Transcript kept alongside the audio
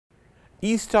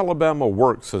East Alabama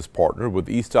Works has partnered with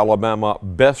East Alabama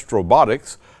Best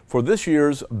Robotics for this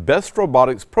year's Best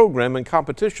Robotics program and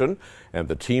competition, and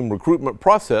the team recruitment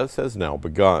process has now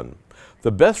begun.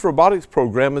 The Best Robotics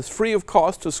program is free of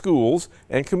cost to schools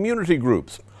and community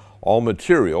groups. All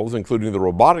materials, including the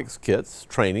robotics kits,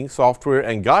 training, software,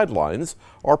 and guidelines,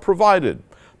 are provided.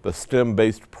 The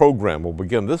STEM-based program will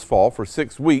begin this fall for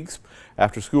 6 weeks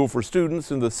after school for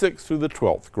students in the 6th through the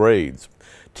 12th grades.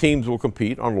 Teams will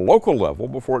compete on a local level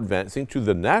before advancing to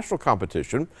the national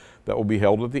competition that will be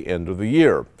held at the end of the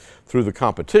year. Through the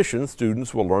competition,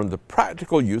 students will learn the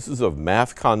practical uses of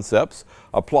math concepts,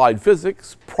 applied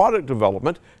physics, product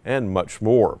development, and much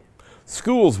more.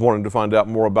 Schools wanting to find out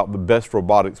more about the Best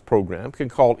Robotics program can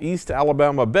call East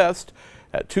Alabama Best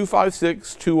at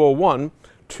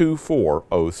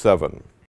 256-201-2407.